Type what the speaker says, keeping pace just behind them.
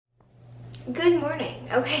Good morning.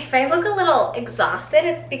 Okay, if I look a little exhausted,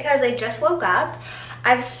 it's because I just woke up.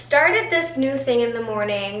 I've started this new thing in the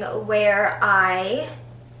morning where I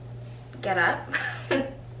get up,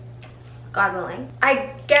 God willing,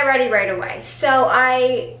 I get ready right away. So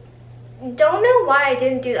I don't know why I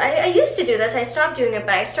didn't do that. I used to do this, I stopped doing it,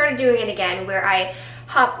 but I started doing it again where I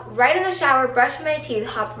hop right in the shower, brush my teeth,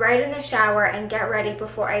 hop right in the shower and get ready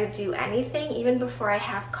before I do anything, even before I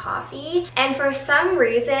have coffee. And for some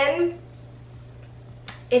reason,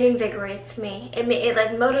 it invigorates me. It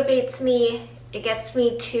like motivates me. It gets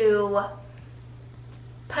me to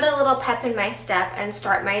put a little pep in my step and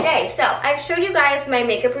start my day. So I've showed you guys my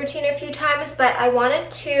makeup routine a few times, but I wanted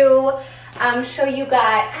to show you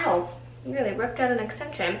guys, ow, you really ripped out an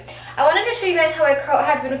extension. I wanted to show you guys how I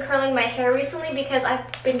have been curling my hair recently because I've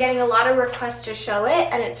been getting a lot of requests to show it,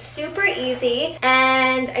 and it's super easy.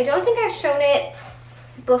 And I don't think I've shown it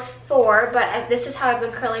before, but this is how I've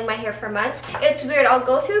been curling my hair for months. It's weird, I'll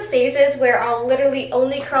go through phases where I'll literally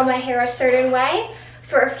only curl my hair a certain way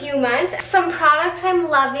for a few months. Some products I'm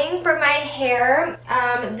loving for my hair,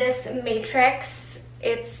 this Matrix.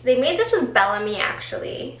 They made this with Bellamy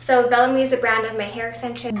actually. So Bellamy is the brand of my hair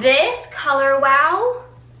extension. This Color Wow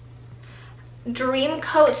Dream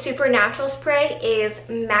Coat Supernatural Spray is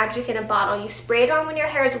magic in a bottle. You spray it on when your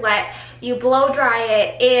hair is wet, you blow dry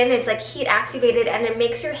it in, it's like heat activated, and it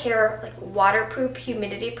makes your hair like waterproof,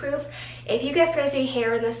 humidity proof. If you get frizzy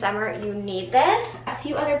hair in the summer, you need this. A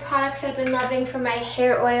few other products I've been loving for my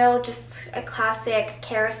hair oil, just a classic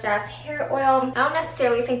Kerastase hair oil. I don't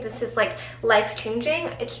necessarily think this is like life-changing,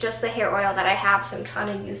 it's just the hair oil that I have, so I'm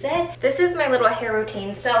trying to use it. This is my little hair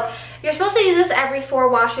routine. So you're supposed to use this every 4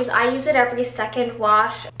 washes. I use it every second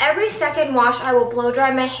wash. Every second wash I will blow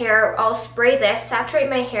dry my hair. I'll spray this, saturate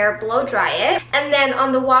my hair, blow dry it, and then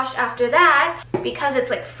on the wash after that, because it's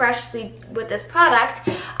like freshly with this product,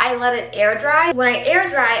 I let it air dry. When I air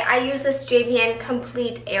dry, I use this JVN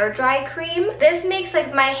Complete Air Dry Cream. This makes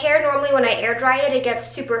like my hair, normally when I air dry it, it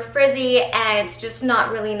gets super frizzy and it's just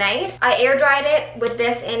not really nice. I air dried it with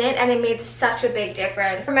this in it and it made such a big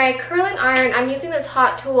difference. For my curling iron, I'm using this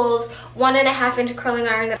Hot Tools 1.5 inch curling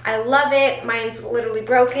iron. I love it. Mine's literally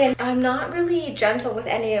broken. I'm not really gentle with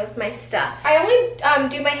any of my stuff. I only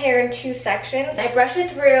do my hair in 2 sections. I brush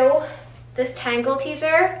it through. This Tangle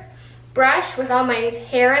Teaser brush with all my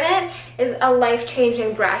hair in it is a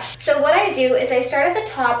life-changing brush. So what I do is I start at the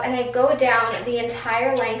top and I go down the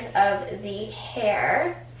entire length of the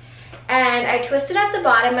hair, and I twist it at the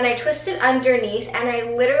bottom and I twist it underneath, and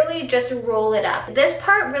I literally just roll it up. This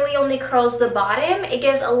part really only curls the bottom. It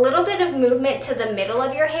gives a little bit of movement to the middle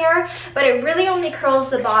of your hair, but it really only curls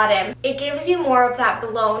the bottom. It gives you more of that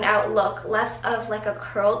blown out look, less of like a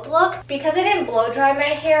curled look. Because I didn't blow dry my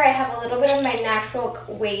hair, I have a little bit of my natural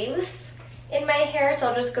waves in my hair, so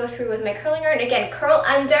I'll just go through with my curling iron. Again, curl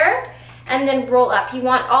under and then roll up. You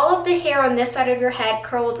want all of the hair on this side of your head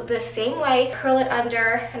curled the same way. Curl it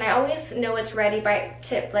under, and I always know it's ready by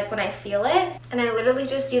tip, like when I feel it. And I literally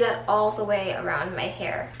just do that all the way around my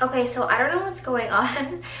hair. Okay, so I don't know what's going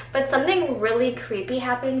on, but something really creepy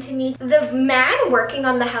happened to me. The man working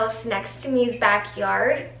on the house next to me's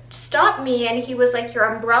backyard stopped me and he was like,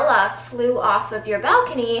 your umbrella flew off of your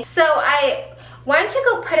balcony. So I went to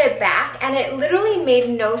go put it back and it literally made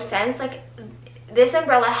no sense. Like, this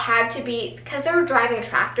umbrella had to be, because they were driving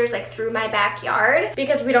tractors like through my backyard,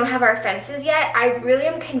 because we don't have our fences yet. I really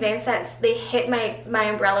am convinced that they hit my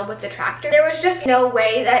umbrella with the tractor. There was just no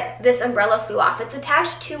way that this umbrella flew off. It's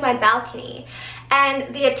attached to my balcony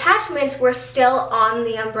and the attachments were still on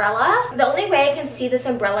the umbrella. The only way I can see this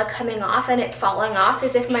umbrella coming off and it falling off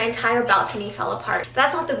is if my entire balcony fell apart.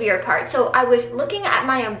 That's not the weird part. So I was looking at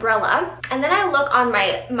my umbrella and then I look on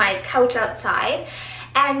my couch outside,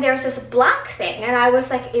 and there's this black thing, and I was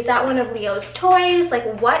like, is that one of Leo's toys? Like,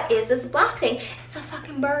 what is this black thing? It's a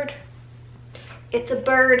fucking bird. It's a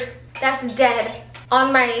bird that's dead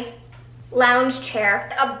on my lounge chair.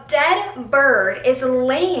 A dead bird is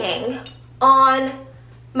laying on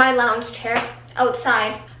my lounge chair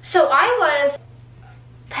outside. So I was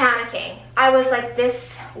panicking. I was like,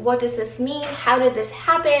 what does this mean? How did this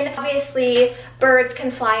happen? Obviously, birds can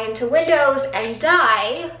fly into windows and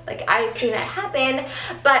die. Like, I've seen that happen,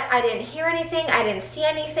 but I didn't hear anything. I didn't see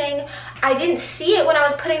anything. I didn't see it when I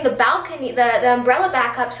was putting the balcony, the umbrella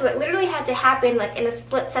back up, so it literally had to happen like in a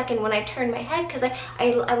split second when I turned my head, because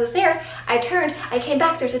I was there. I turned, I came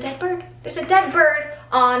back, there's a dead bird. There's a dead bird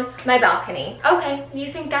on my balcony. Okay, you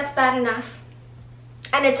think that's bad enough?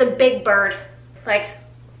 And it's a big bird. Like,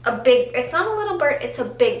 it's not a little bird, it's a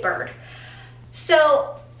big bird.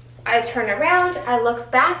 So I turn around, I look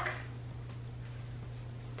back,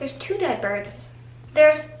 there's 2 dead birds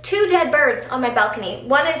There's 2 dead birds on my balcony.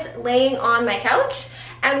 One is laying on my couch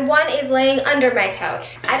and one is laying under my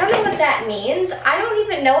couch. I don't know what that means. I don't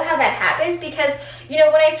even know how that happens because, you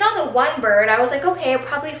know, when I saw the one bird, I was like, okay, it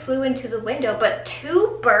probably flew into the window, but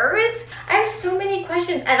 2 birds? I have so many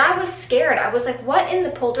questions and I was scared. I was like, what in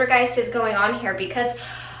the poltergeist is going on here? Because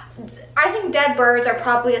I think dead birds are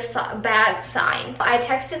probably a bad sign. I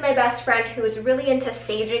texted my best friend who is really into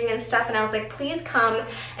saging and stuff, and I was like, please come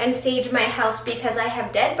and sage my house because I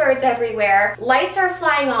have dead birds everywhere. Lights are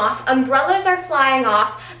flying off, umbrellas are flying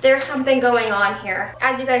off. There's something going on here.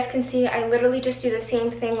 As you guys can see, I literally just do the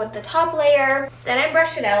same thing with the top layer. Then I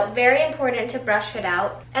brush it out. Very important to brush it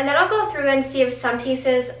out. And then I'll go through and see if some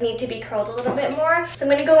pieces need to be curled a little bit more. So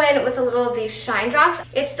I'm going to go in with a little of these shine drops.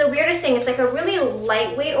 It's the weirdest thing. It's like a really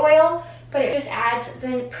lightweight oil, but it just adds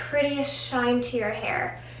the prettiest shine to your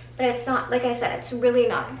hair. But it's not, like I said, it's really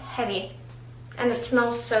not heavy. And it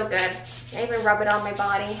smells so good. I even rub it on my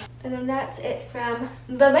body. And then that's it from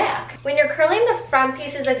the back. When you're curling the front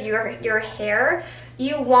pieces of your hair,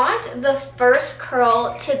 you want the first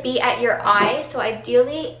curl to be at your eye. So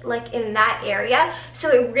ideally, like in that area. So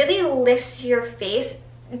it really lifts your face.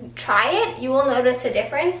 Try it, you will notice a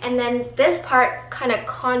difference. And then this part kind of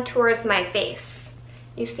contours my face.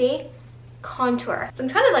 You see? Contour. So I'm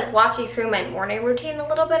trying to like walk you through my morning routine a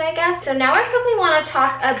little bit, I guess. So now I quickly want to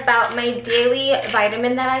talk about my daily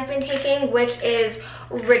vitamin that I've been taking, which is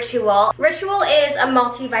Ritual. Ritual is a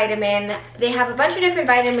multivitamin. They have a bunch of different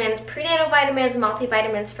vitamins, prenatal vitamins,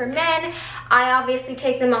 multivitamins for men. I obviously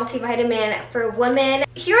take the multivitamin for women.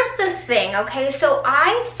 Here's the thing, okay? So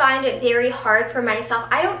I find it very hard for myself.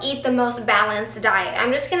 I don't eat the most balanced diet.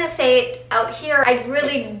 I'm just gonna say it out here. I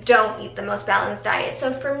really don't eat the most balanced diet.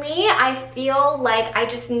 So for me, I feel like I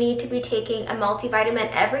just need to be taking a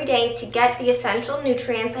multivitamin every day to get the essential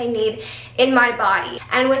nutrients I need in my body.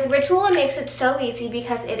 And with Ritual, it makes it so easy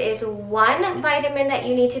because it is one vitamin that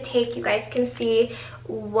you need to take. You guys can see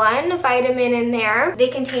one vitamin in there. They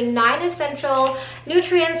contain 9 essential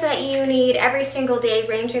nutrients that you need every single day,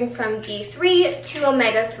 ranging from D3 to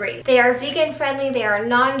omega-3. They are vegan friendly, they are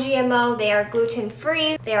non-GMO, they are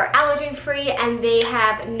gluten-free, they are allergen-free, and they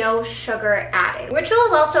have no sugar added. Ritual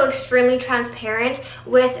is also extremely transparent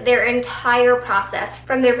with their entire process,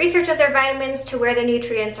 from the research of their vitamins to where the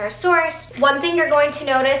nutrients are sourced. One thing you're going to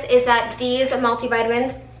notice is that these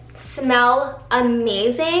multivitamins smell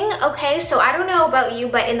amazing. Okay, so I don't know about you,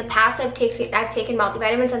 but in the past I've taken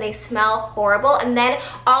multivitamins and they smell horrible, and then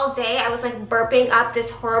all day I was like burping up this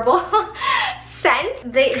horrible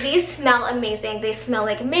scent. These smell amazing. They smell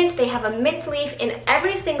like mint. They have a mint leaf in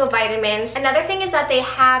every single vitamin. Another thing is that they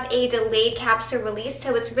have a delayed capsule release,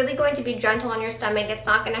 so it's really going to be gentle on your stomach. It's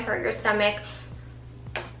not going to hurt your stomach.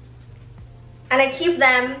 And I keep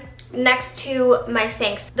them next to my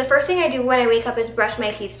sinks. The first thing I do when I wake up is brush my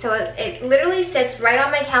teeth. So it literally sits right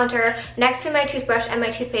on my counter next to my toothbrush and my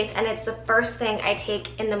toothpaste, and it's the first thing I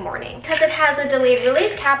take in the morning. Because it has a delayed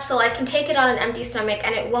release capsule, I can take it on an empty stomach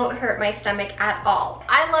and it won't hurt my stomach at all.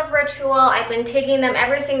 I love Ritual. I've been taking them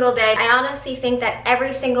every single day. I honestly think that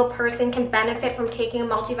every single person can benefit from taking a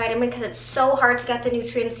multivitamin because it's so hard to get the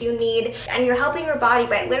nutrients you need, and you're helping your body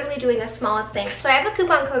by literally doing the smallest thing. So I have a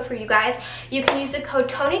coupon code for you guys. You can use the code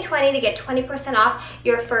TONY20 to get 20% off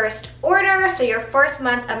your first order. So your first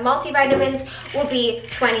month of multivitamins will be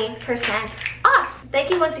 20% off.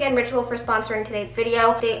 Thank you once again, Ritual, for sponsoring today's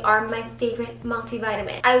video. They are my favorite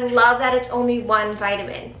multivitamin. I love that it's only one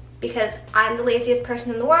vitamin because I'm the laziest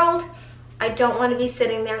person in the world. I don't want to be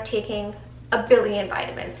sitting there taking a billion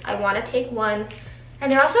vitamins. I want to take one.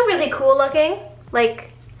 And they're also really cool looking.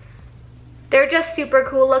 Like, they're just super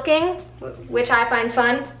cool looking, which I find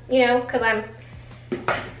fun, you know, because I'm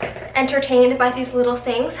entertained by these little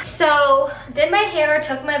things. So did my hair,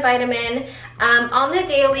 took my vitamin. On the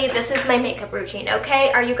daily, this is my makeup routine,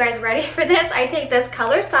 okay? Are you guys ready for this? I take this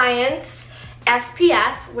Color Science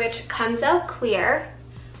SPF, which comes out clear.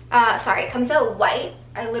 It comes out white.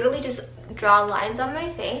 I literally just draw lines on my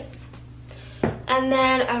face and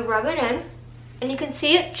then I rub it in, and you can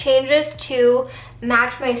see it changes to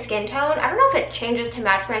match my skin tone. I don't know if it changes to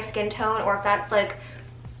match my skin tone or if that's like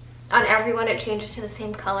on everyone it changes to the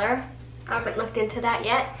same color. I haven't looked into that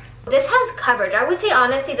yet. This has coverage. I would say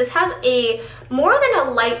honestly this has a more than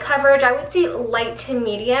a light coverage. I would say light to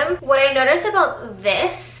medium. What I notice about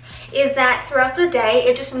this is that throughout the day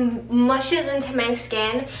it just mushes into my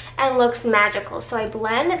skin and looks magical. So I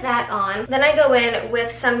blend that on. Then I go in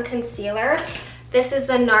with some concealer. This is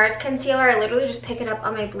the NARS concealer. I literally just pick it up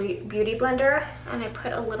on my beauty blender and I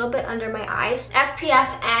put a little bit under my eyes.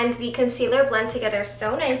 SPF and the concealer blend together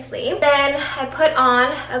so nicely. Then I put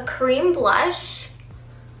on a cream blush.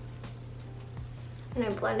 and I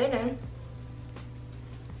blend it in.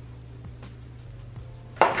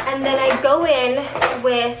 And then I go in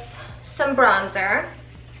with some bronzer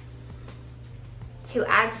to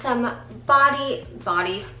add some body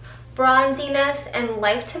bronziness and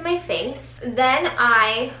life to my face. Then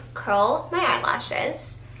I curl my eyelashes.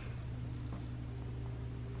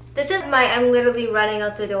 This is my I'm literally running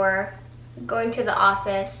out the door, going to the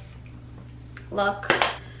office look.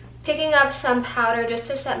 Picking up some powder just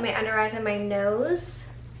to set my under eyes and my nose.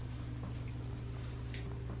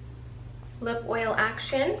 Lip oil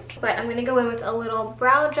action. But I'm gonna go in with a little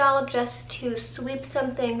brow gel just to sweep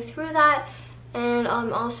something through that. And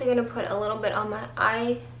I'm also gonna put a little bit on my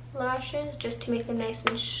eyelashes just to make them nice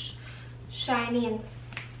and shiny and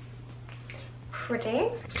pretty.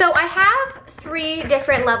 So I have 3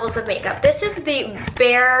 different levels of makeup. This is the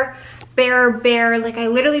bare, like I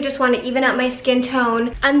literally just want to even out my skin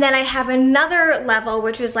tone. And then I have another level,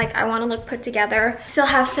 which is like I want to look put together. Still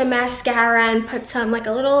have some mascara and put some like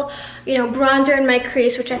a little, you know, bronzer in my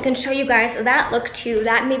crease, which I can show you guys that look too.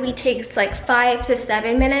 That maybe takes like 5 to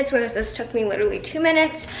 7 minutes, whereas this took me literally 2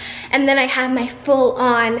 minutes. And then I have my full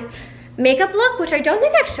on makeup look, which I don't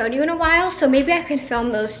think I've showed you in a while. So maybe I can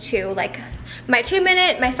film those too, like my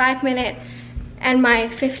 2-minute, my 5-minute, and my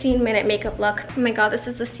 15-minute makeup look. Oh my god, this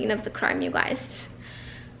is the scene of the crime, you guys.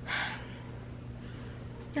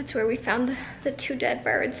 That's where we found the 2 dead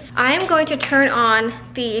birds. I am going to turn on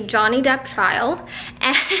the Johnny Depp trial,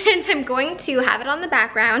 and I'm going to have it on the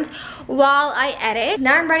background while I edit.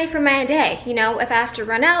 Now I'm ready for my day. You know, if I have to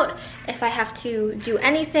run out, if I have to do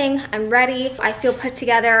anything, I'm ready. I feel put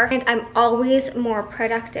together, and I'm always more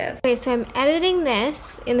productive. Okay, so I'm editing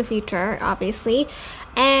this in the future, obviously.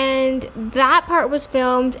 And that part was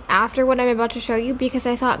filmed after what I'm about to show you because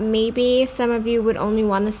I thought maybe some of you would only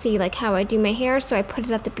want to see like how I do my hair, so I put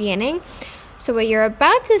it at the beginning. So what you're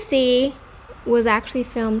about to see was actually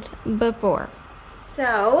filmed before.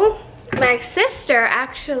 So my sister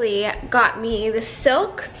actually got me the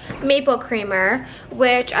Silk Maple Creamer,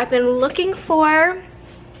 which I've been looking for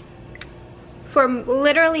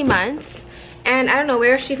literally months. And I don't know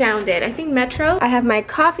where she found it. I think Metro. I have my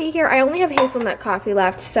coffee here. I only have hazelnut coffee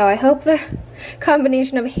left, so I hope the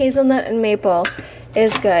combination of hazelnut and maple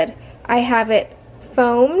is good. I have it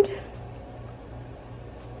foamed.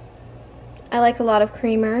 I like a lot of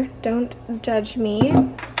creamer. Don't judge me.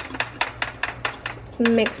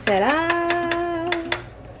 Mix it up.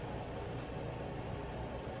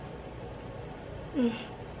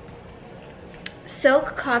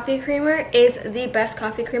 Silk coffee creamer is the best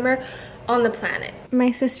coffee creamer on the planet.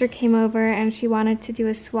 My sister came over and she wanted to do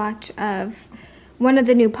a swatch of one of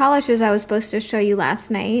the new polishes I was supposed to show you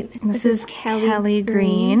last night. This is Kelly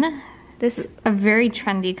Green. This a very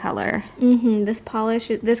trendy color. This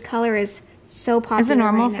color is so popular. Is it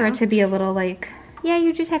normal for it to be a little like? Yeah,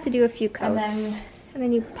 you just have to do a few coats. And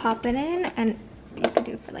then you pop it in, and you can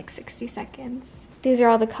do it for like 60 seconds. These are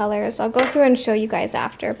all the colors. I'll go through and show you guys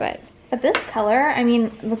after, but this color, I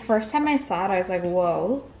mean, the first time I saw it, I was like,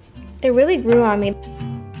 whoa. It really grew on me.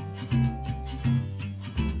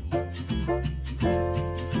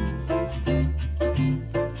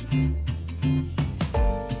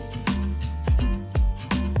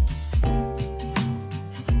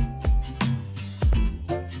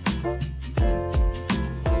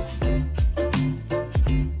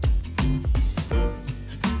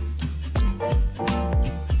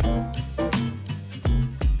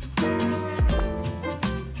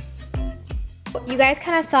 You guys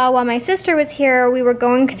kind of saw while my sister was here, we were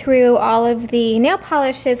going through all of the nail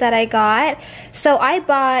polishes that I got. So I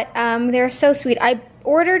bought, they're so sweet. I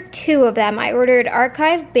ordered 2 of them. I ordered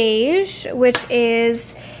Archive Beige, which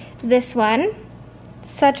is this one.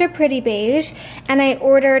 Such a pretty beige. And I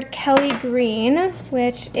ordered Kelly Green,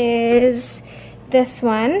 which is this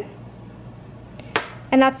one.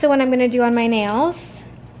 And that's the one I'm going to do on my nails.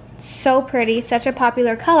 So pretty, such a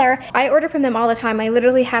popular color. I order from them all the time. I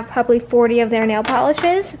literally have probably 40 of their nail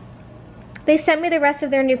polishes. They sent me the rest of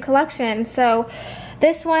their new collection. So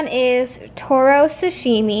this one is Toro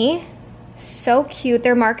Sashimi. So cute.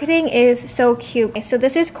 Their marketing is so cute. So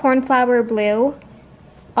this is Cornflower Blue.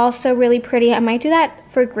 Also really pretty. I might do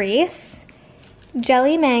that for Grace.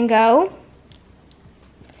 Jelly Mango.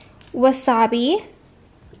 Wasabi.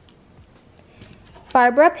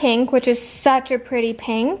 Barbara Pink, which is such a pretty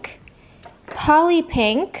pink. Polly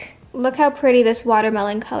Pink. Look how pretty this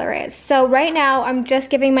watermelon color is. So right now, I'm just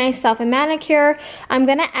giving myself a manicure. I'm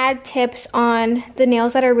gonna add tips on the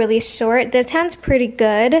nails that are really short. This hand's pretty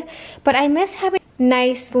good, but I miss having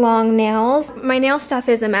nice long nails. My nail stuff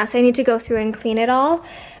is a mess. I need to go through and clean it all.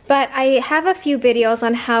 but I have a few videos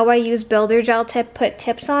on how I use builder gel to put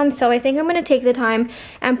tips on, so I think I'm going to take the time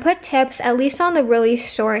and put tips at least on the really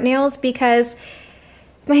short nails, because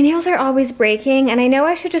my nails are always breaking and I know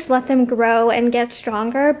I should just let them grow and get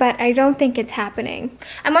stronger, but I don't think it's happening.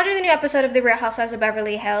 I'm watching the new episode of The Real Housewives of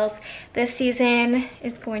Beverly Hills. This season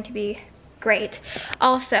is going to be great.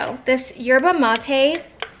 Also, this yerba mate,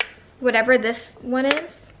 whatever this one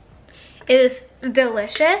is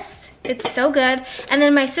delicious. It's so good. And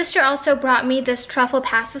then my sister also brought me this truffle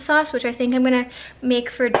pasta sauce, which I think I'm gonna make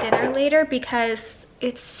for dinner later, because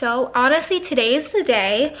it's so, honestly, today's the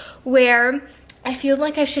day where I feel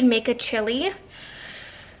like I should make a chili,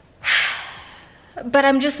 but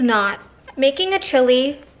I'm just not. Making a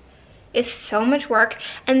chili is so much work,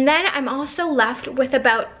 and then I'm also left with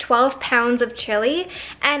about 12 pounds of chili,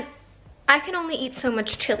 and I can only eat so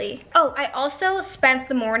much chili. Oh, I also spent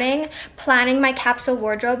the morning planning my capsule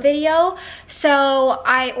wardrobe video. So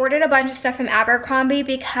I ordered a bunch of stuff from Abercrombie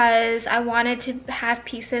because I wanted to have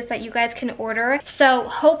pieces that you guys can order. So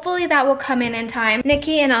hopefully that will come in time.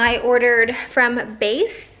 Nikki and I ordered from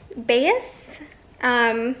Bayes.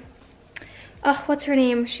 Oh, what's her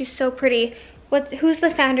name? She's so pretty. Who's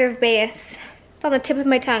the founder of Bayes? It's on the tip of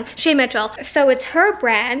my tongue. Shay Mitchell. So it's her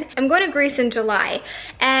brand. I'm going to Greece in July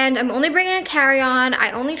and I'm only bringing a carry-on. I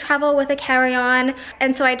only travel with a carry-on.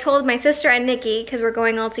 And so I told my sister and Nikki, because we're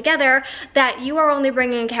going all together, that you are only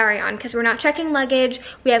bringing a carry-on because we're not checking luggage.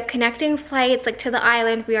 We have connecting flights like to the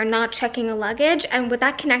island. We are not checking a luggage. And with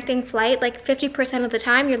that connecting flight, like 50% of the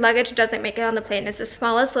time, your luggage doesn't make it on the plane. It's the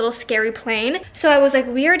smallest little scary plane. So I was like,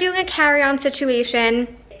 we are doing a carry-on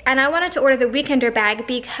situation. And I wanted to order the Weekender bag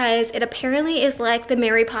because it apparently is like the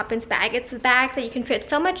Mary Poppins bag. It's a bag that you can fit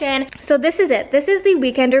so much in. So this is it. This is the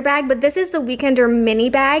Weekender bag, but this is the Weekender mini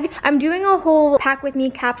bag. I'm doing a whole pack with me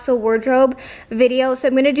capsule wardrobe video, so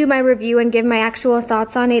I'm gonna do my review and give my actual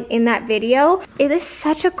thoughts on it in that video. It is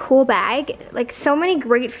such a cool bag. Like, so many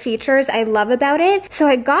great features I love about it. So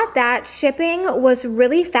I got that. Shipping was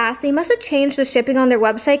really fast. They must have changed the shipping on their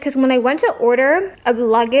website, because when I went to order a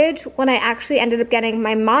luggage, when I actually ended up getting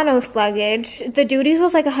my Monos luggage, the duties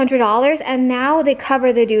was like $100, and now they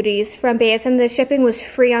cover the duties from Bayes, and the shipping was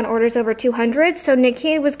free on orders over 200. So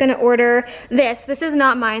Nikki was gonna order this. This is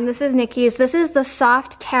not mine, this is Nikki's. This is the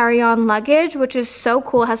soft carry-on luggage, which is so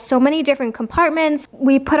cool. It has so many different compartments.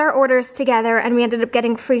 We put our orders together and we ended up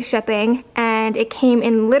getting free shipping, and it came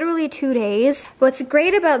in literally 2 days. What's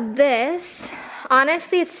great about this,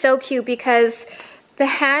 honestly, it's so cute because the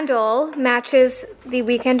handle matches the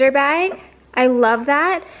Weekender bag. I love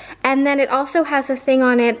that. And then it also has a thing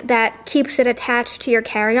on it that keeps it attached to your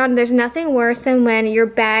carry-on. There's nothing worse than when your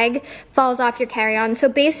bag falls off your carry-on. So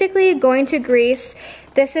basically, going to Greece,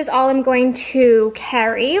 this is all I'm going to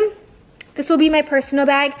carry. This will be my personal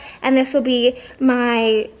bag, and this will be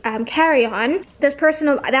my carry-on. That's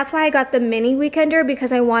why I got the mini Weekender,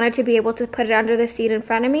 because I wanted to be able to put it under the seat in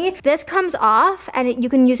front of me. This comes off, and you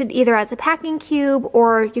can use it either as a packing cube,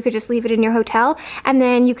 or you could just leave it in your hotel. And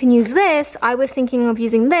then you can use this. I was thinking of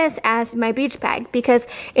using this as my beach bag, because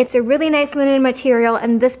it's a really nice linen material,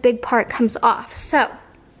 and this big part comes off. So,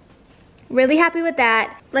 really happy with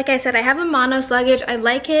that. Like I said, I have a Monos luggage. I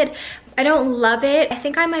like it. I don't love it. I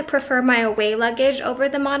think I might prefer my away luggage over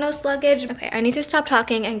the Monos luggage. Okay, I need to stop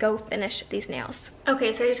talking and go finish these nails.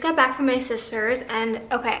 Okay, so I just got back from my sister's, and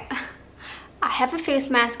okay, I have a face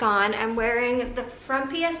mask on. I'm wearing the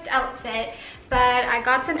frumpiest outfit, but I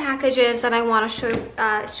got some packages that I want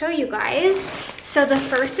to show you guys. So the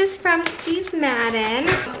first is from Steve Madden.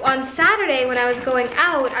 On Saturday when I was going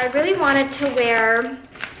out, I really wanted to wear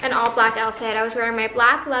an all black outfit. I was wearing my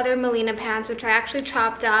black leather Melina pants, which I actually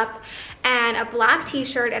chopped up, and a black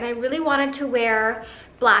t-shirt, and I really wanted to wear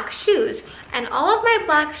black shoes. And all of my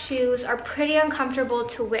black shoes are pretty uncomfortable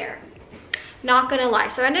to wear. Not gonna lie.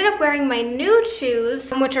 So I ended up wearing my nude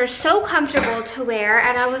shoes, which are so comfortable to wear,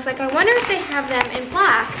 and I was like, I wonder if they have them in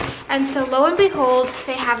black. And so lo and behold,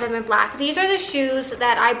 they have them in black. These are the shoes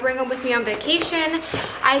that I bring them with me on vacation.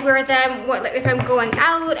 I wear them if I'm going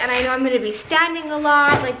out and I know I'm gonna be standing a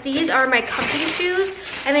lot. Like, these are my comfy shoes,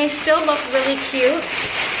 and they still look really cute.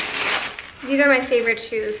 These are my favorite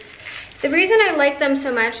shoes. The reason I like them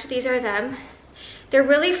so much, these are them. They're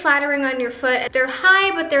really flattering on your foot. They're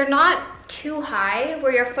high, but they're not too high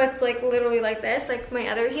where your foot's like literally like this, like my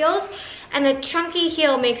other heels. And the chunky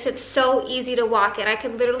heel makes it so easy to walk in. I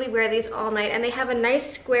could literally wear these all night, and they have a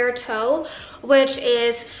nice square toe, which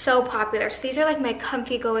is so popular. So these are like my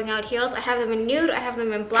comfy going out heels. I have them in nude, I have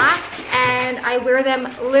them in black, and I wear them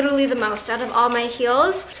literally the most out of all my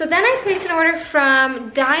heels. So then I placed an order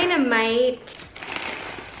from DYNAMITE.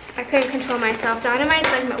 I couldn't control myself. Dynamite's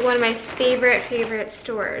like one of my favorite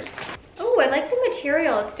stores. Oh, I like the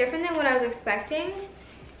material. It's different than what I was expecting.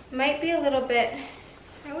 Might be a little bit,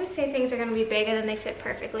 I always say things are gonna be big and then they fit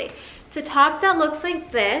perfectly. It's a top that looks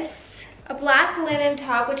like this. A black linen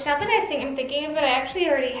top, which now that I'm thinking of it, I actually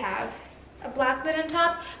already have a black linen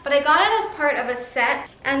top, but I got it as part of a set.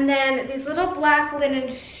 And then these little black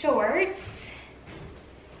linen shorts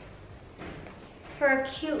for a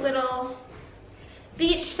cute little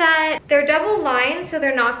beach set. They're double lined, so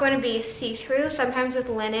they're not going to be see-through. Sometimes with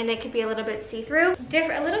linen, it could be a little bit see-through.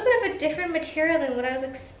 A little bit of a different material than what I was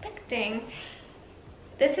expecting.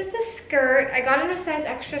 This is the skirt. I got it in a size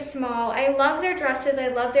extra small. I love their dresses. I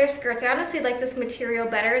love their skirts. I honestly like this material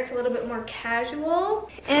better. It's a little bit more casual.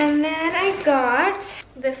 And then I got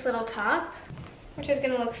this little top, which is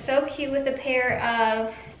gonna look so cute with a pair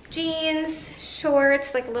of jeans,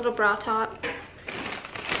 shorts, like a little bra top.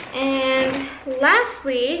 And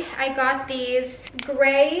lastly, I got these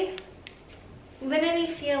gray, linen-y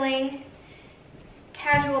feeling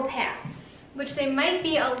casual pants, which they might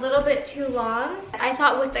be a little bit too long. I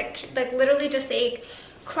thought with like literally just a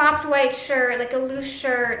cropped white shirt, like a loose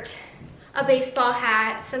shirt, a baseball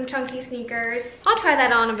hat, some chunky sneakers. I'll try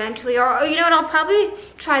that on eventually, or you know what, I'll probably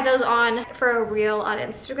try those on for a reel on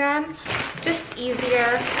Instagram. Just easier,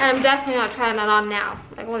 and I'm definitely not trying that on now.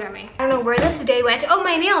 Like, look at me. I don't know where this day went. Oh,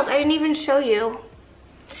 my nails, I didn't even show you.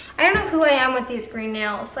 I don't know who I am with these green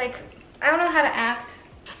nails. Like, I don't know how to act.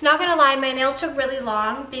 Not gonna lie, my nails took really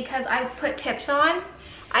long because I put tips on.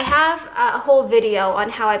 I have a whole video on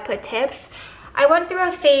how I put tips. I went through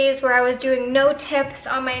a phase where I was doing no tips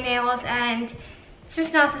on my nails and it's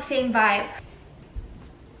just not the same vibe.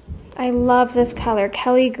 I love this color,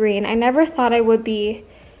 Kelly Green. I never thought I would be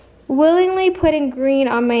willingly putting green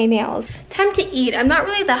on my nails. Time to eat. I'm not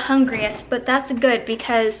really the hungriest, but that's good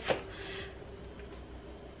because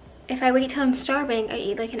if I wait till I'm starving, I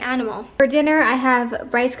eat like an animal. For dinner, I have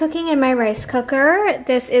rice cooking in my rice cooker.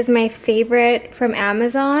 This is my favorite from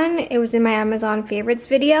Amazon. It was in my Amazon favorites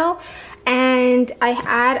video. And I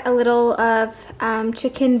add a little of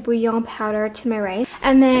chicken bouillon powder to my rice.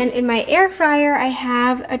 And then in my air fryer, I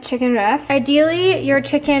have a chicken breast. Ideally, your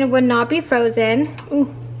chicken would not be frozen.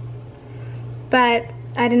 Ooh. But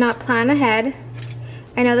I did not plan ahead.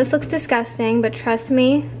 I know this looks disgusting, but trust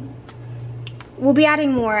me, we'll be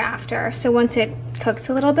adding more after, so once it cooks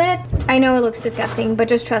a little bit. I know it looks disgusting, but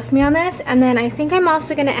just trust me on this. And then I think I'm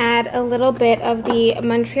also gonna add a little bit of the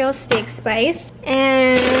Montreal steak spice.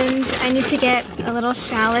 And I need to get a little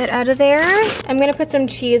shallot out of there. I'm gonna put some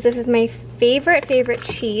cheese. This is my favorite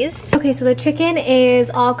cheese. Okay, so the chicken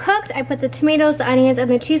is all cooked. I put the tomatoes, the onions, and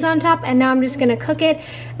the cheese on top, and now I'm just gonna cook it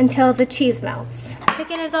until the cheese melts.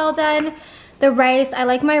 Chicken is all done. The rice, I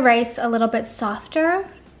like my rice a little bit softer,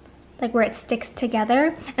 like where it sticks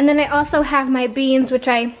together. And then I also have my beans, which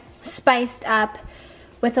I spiced up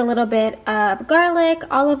with a little bit of garlic,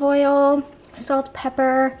 olive oil, salt,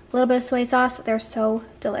 pepper, a little bit of soy sauce. They're so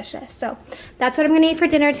delicious. So that's what I'm gonna eat for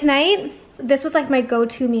dinner tonight. This was like my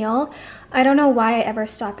go-to meal. I don't know why I ever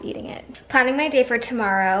stopped eating it. Planning my day for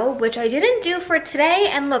tomorrow, which I didn't do for today.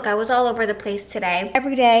 And look, I was all over the place today.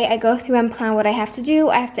 Every day I go through and plan what I have to do.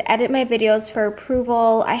 I have to edit my videos for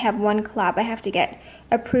approval. I have one collab I have to get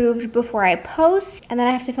approved before I post. And then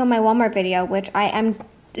I have to film my Walmart video, which I am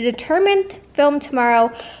determined to film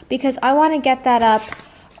tomorrow because I want to get that up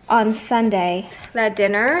on Sunday. That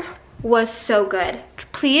dinner was so good.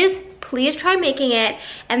 Please try making it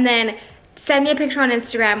and then send me a picture on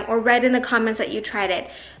Instagram or write in the comments that you tried it.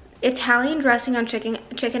 Italian dressing on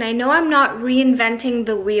chicken. I know I'm not reinventing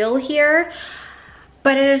the wheel here,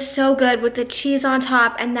 but it is so good with the cheese on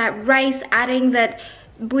top and that rice, adding that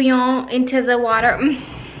bouillon into the water.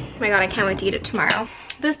 Oh my god, I can't wait to eat it tomorrow.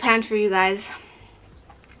 This pantry, you guys,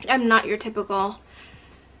 I'm not your typical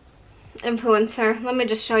influencer. Let me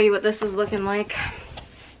just show you what this is looking like.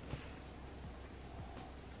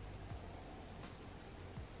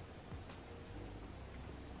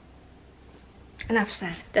 Enough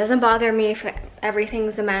said. Doesn't bother me if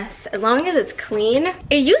everything's a mess, as long as it's clean.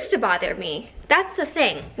 It used to bother me. That's the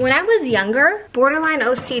thing. When I was younger, borderline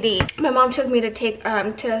OCD. My mom took me to take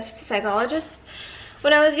to a psychologist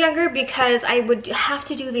when I was younger because I would have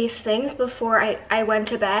to do these things before I went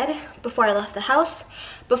to bed, before I left the house,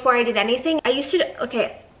 before I did anything. I used to,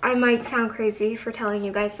 okay, I might sound crazy for telling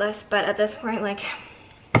you guys this, but at this point, like,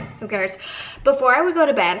 who cares? Before I would go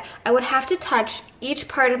to bed, I would have to touch each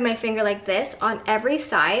part of my finger like this on every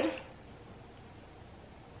side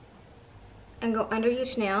and go under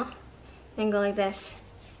each nail and go like this.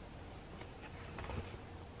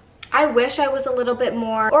 I wish I was a little bit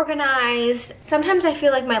more organized. Sometimes I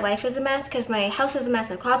feel like my life is a mess because my house is a mess,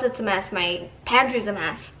 my closet's a mess, my pantry's a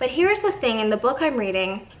mess. But here's the thing, in the book I'm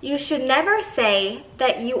reading, you should never say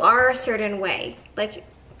that you are a certain way. Like,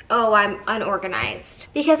 oh, I'm unorganized.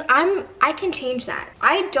 Because I can change that.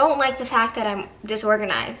 I don't like the fact that I'm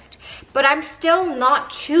disorganized, but I'm still not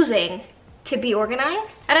choosing to be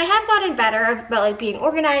organized. And I have gotten better about like being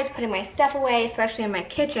organized, putting my stuff away, especially in my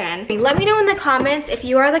kitchen. Let me know in the comments if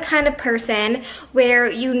you are the kind of person where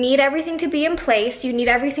you need everything to be in place, you need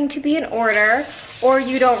everything to be in order, or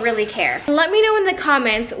you don't really care. Let me know in the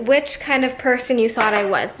comments which kind of person you thought I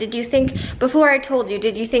was. Did you think, before I told you,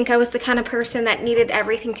 did you think I was the kind of person that needed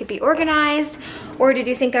everything to be organized? Or did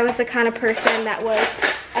you think I was the kind of person that was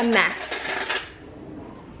a mess?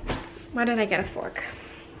 Why did I get a fork?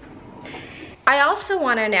 I also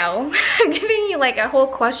want to know, I'm giving you like a whole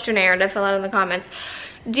questionnaire to fill out in the comments.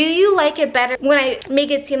 Do you like it better when I make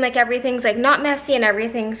it seem like everything's like not messy and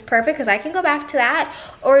everything's perfect? Because I can go back to that.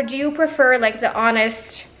 Or do you prefer like the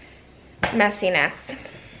honest messiness?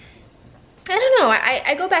 I don't know.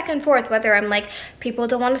 I go back and forth whether I'm like, people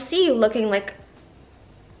don't want to see you looking like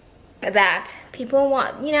that. People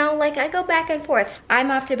want, you know, like I go back and forth. I'm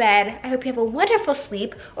off to bed. I hope you have a wonderful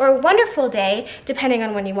sleep or a wonderful day, depending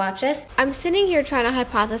on when you watch this. I'm sitting here trying to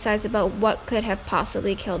hypothesize about what could have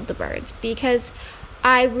possibly killed the birds because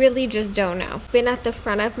I really just don't know. Been at the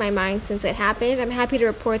front of my mind since it happened. I'm happy to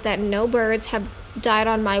report that no birds have died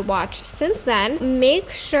on my watch since then. Make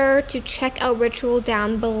sure to check out Ritual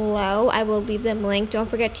down below. I will leave them linked. Don't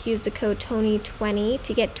forget to use the code TONY20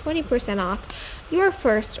 to get 20% off your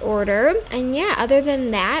first order. And yeah, other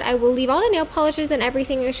than that, I will leave all the nail polishes and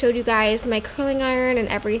everything I showed you guys, my curling iron and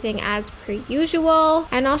everything as per usual.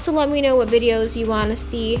 And also let me know what videos you want to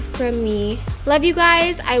see from me. Love you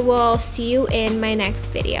guys. I will see you in my next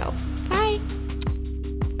video.